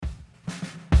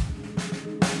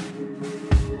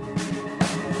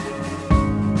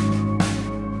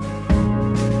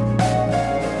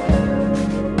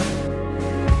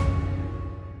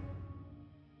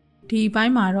ဒီပို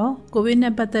င်းမှာတော့ကိုဗစ်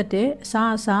နဲ့ပတ်သက်တဲ့အ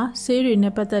စားအစာဆေးတွေ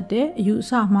နဲ့ပတ်သက်တဲ့အယူအ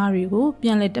ဆမှားတွေကိုပြ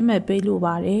န်လည်တက်မှတ်ပေးလို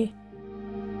ပါတယ်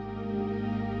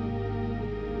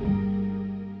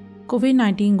ကိုဗစ်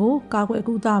 -19 ကိုကာကွယ်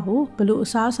ကုသဖို့ဘယ်လိုအ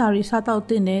စားအစာတွေစားတောက်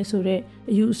သင့်လဲဆိုတဲ့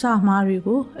အယူအဆမှားတွေ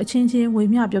ကိုအချင်းချင်းဝေ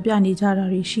မျှပြောပြနေကြတာ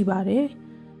တွေရှိပါတယ်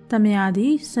။တမယာသ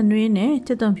ည်စနွေးနဲ့ကြ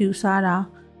က်သွန်ဖြူစားတာ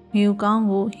ငရုတ်ကောင်း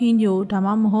ကိုဟင်းညိုဒါ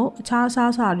မှမဟုတ်အခြားအစား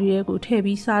အစာတွေကိုထည့်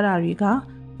ပြီးစားတာတွေက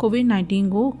ကိုဗစ် -19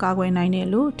 ကိုကာကွယ်နိုင်တယ်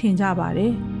လို့ထင်ကြပါတ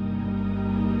ယ်။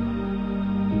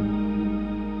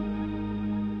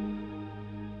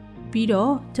ပြီး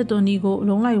တော့ကြက်သွန်ဒီကိုအ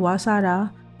လုံးလိုက်ဝါစားတာ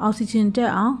အောက်ဆီဂျင်တ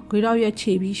က်အောင်ဂွေးတော့ရက်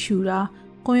ခြေပြီးရှူတာ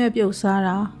ကွန်ရက်ပြုတ်စား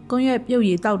တာကွန်ရက်ပြုတ်ရ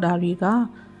ည်တောက်တာတွေက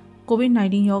ကိုဗစ်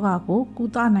 -19 ရောဂါကိုကု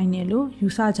သနိုင်တယ်လို့ယူ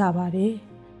ဆကြပါတယ်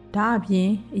။ဒါအပြင်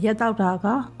အရက်တောက်တာက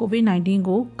ကိုဗစ် -19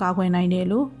 ကိုကာကွယ်နိုင်တယ်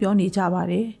လို့ပြောနေကြပါ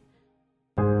တယ်။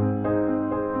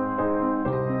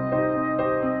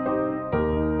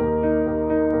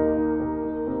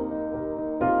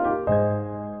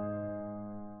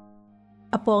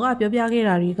အပေါ်ကပြောပြခဲ့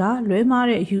တာတွေကလွဲမှား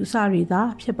တဲ့အယူအဆတွေသာ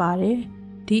ဖြစ်ပါတယ်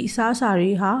။ဒီအစားအစာ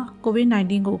တွေဟာကိုဗစ်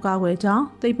 -19 ကိုကာကွယ်ကြောင်း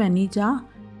သိပ္ပံနည်းကျ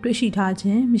တွေ့ရှိထားခြ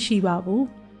င်းမရှိပါဘူး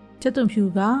။ကြက်သွန်ဖြူ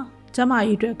ကကျန်းမာ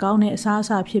ရေးအတွက်ကောင်းတဲ့အစားအ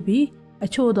စာဖြစ်ပြီးအ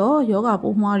ချို့သောယောဂ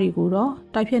ပိုးမွှားတွေကိုတော့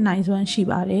တိုက်ဖျက်နိုင်စွမ်းရှိ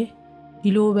ပါတယ်။ဒီ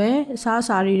လိုပဲအစားအ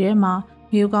စာတွေထဲမှာ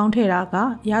ငရုတ်ကောင်းထည့်တာက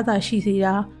အရသာရှိစေ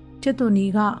တာကြက်သွန်နီ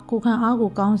ကကိုယ်ခံအား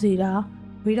ကိုကောင်းစေတာ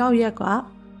ဝေတော့ရက်က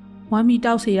ဝမ်းမီ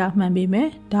တောက်စေတာမှန်ပေမဲ့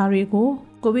ဒါတွေကို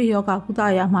ကိုဗစ်ရောဂါကုသ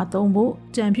ရာမှာသုံးဖို့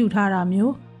ကြံပြုထားတာ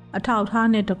မျိုးအထောက်အထား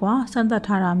နဲ့တကွစမ်းသပ်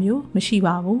ထားတာမျိုးမရှိ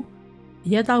ပါဘူး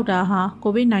။ရက်တောက်တာဟာ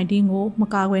ကိုဗစ် -19 ကိုမ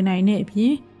ကာကွယ်နိုင်တဲ့အပြ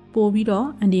င်ပိုပြီးတော့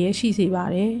အန္တရာယ်ရှိစေပါ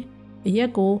တယ်။အရက်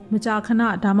ကိုမကြာခဏ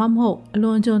ဒါမှမဟုတ်အ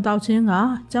လွန်အကျွံတောက်ခြင်းက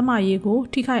ကျန်းမာရေးကို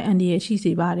ထိခိုက်အန္တရာယ်ရှိ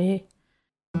စေပါတယ်။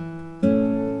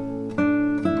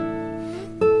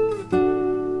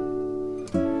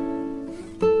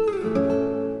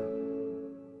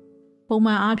ပုံ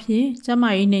မှန်အားဖြင့်ကျန်းမာ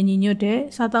ရေးနဲ့ညီညွတ်တဲ့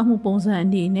စားသောက်မှုပုံစံအ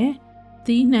နေနဲ့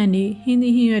သီးနှံတွေဟင်း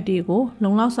သီးဟင်းရွက်တွေကို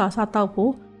လုံလောက်စွာစားသောက်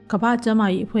ဖို့ကမ္ဘာ့ကျန်းမာ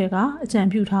ရေးအဖွဲ့ကအကြံ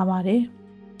ပြုထားပါတယ်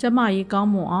။ကျန်းမာရေးကော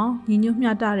င်းမွန်အောင်ညီညွတ်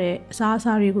မျှတတဲ့အစားအ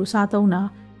စာတွေကိုစားသုံးတာ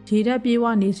ရေဓာတ်ပြေဝ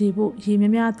နေစေဖို့ရေ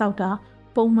များများတောက်တာ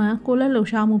ပုံမှန်ကိုယ်လက်လှုပ်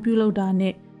ရှားမှုပြုလုပ်တာ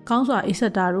နဲ့ကောင်းစွာအိပ်စ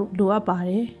က်တာတို့လိုအပ်ပါ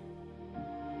တယ်။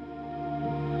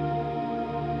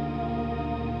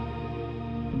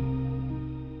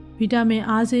ဗီတာမင်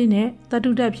အားဆေးနဲ့သတ္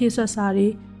တုဓာတ်ဖြည့်စွက်စာတွေ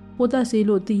ပိုးသက်ဆေး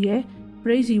လို့သိတဲ့ပ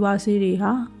ရိဇီဝဆေးတွေ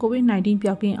ဟာကိုဗစ် -19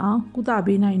 ပျောက်ကင်းအောင်ကုသ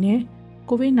ပေးနိုင်တယ်။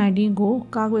ကိုဗစ် -19 ကို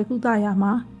ကာကွယ်ကုသရာ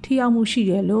မှာထိရောက်မှုရှိ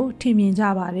တယ်လို့ထင်မြင်ကြ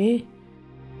ပါတယ်။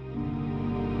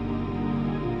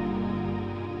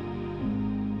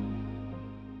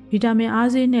ဗီတာမင်အား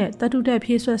ဆေးနဲ့သတ္တုဓာတ်ဖြ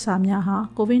ည့်စွက်စာများဟာ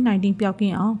ကိုဗစ် -19 ပျောက်က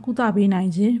င်းအောင်ကုသပေးနိုင်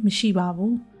ခြင်းမရှိပါ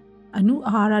ဘူး။အဏု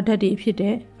အာဟာရဓာတ်တွေဖြစ်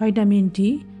တဲ့ဗိုက်တာမင် D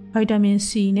ဗိုက်တာမင် C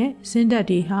နဲ့ဇင်းဓာတ်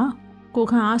တွေဟာကိုယ်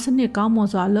ခံအားစနစ်ကောင်းမွန်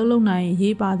စွာလှုပ်လှုပ်နိုင်ရင်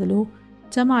ရေးပါသလို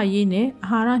ကျန်းမာရေးနဲ့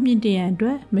အာဟာရမြင့်တင်ရန်အတွ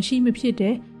က်မရှိမဖြစ်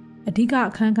တဲ့အဓိက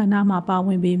အခန်းကဏ္ဍမှာပါဝ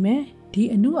င်ပေမဲ့ဒီ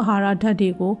အဏုအာဟာရဓာတ်တွေ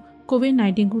ကိုကိုဗစ်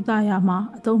 -19 ကုသရာမှာ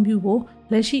အသုံးပြုဖို့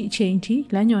လက်ရှိအချိန်ထိ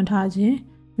လမ်းညွှန်ထားခြင်း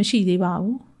မရှိသေးပါ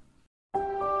ဘူး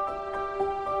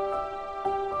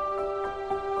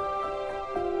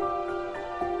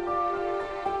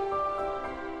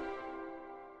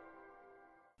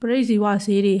ပရိဇီဝ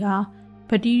ဆေးတွေဟာ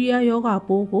ဘက်တီးရီးယားရောဂါ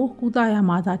ပိုးကိုကုသရ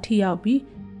မှာသာထိရောက်ပြီး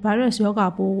ဗိုင်းရပ်စ်ရောဂါ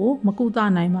ပိုးကိုမကုသ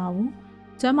နိုင်ပါဘူး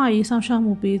။ကျန်းမာရေးစောင့်ရှောက်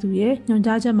မှုပေးသူရဲ့ညွှန်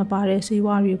ကြားချက်မပါတဲ့ဆေး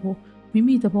ဝါးတွေကိုမိ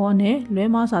မိသဘောနဲ့လွဲ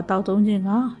မှားစွာတောက်သုံးခြင်းက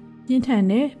ပြင်းထန်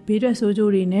တဲ့ဘေးထွက်ဆိုး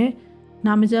ကျိုးတွေနဲ့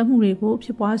နာမကျန်းမှုတွေကိုဖြ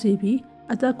စ်ပွားစေပြီး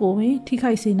အသက်ကိုယ်ထိ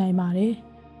ခိုက်စေနိုင်ပါတယ်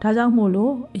။ဒါကြောင့်မို့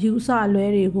လို့အယူအဆအလွဲ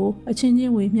တွေကိုအချင်းချ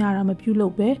င်းဝေမျှတာမပြုလု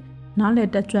ပ်ပဲနားလည်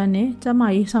တတ်ကျွမ်းတဲ့ကျန်းမာ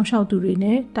ရေးစောင့်ရှောက်သူတွေ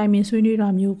နဲ့တိုင်ပင်ဆွေးနွေးတာ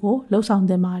မျိုးကိုလှုံ့ဆော်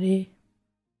သင့်ပါတယ်။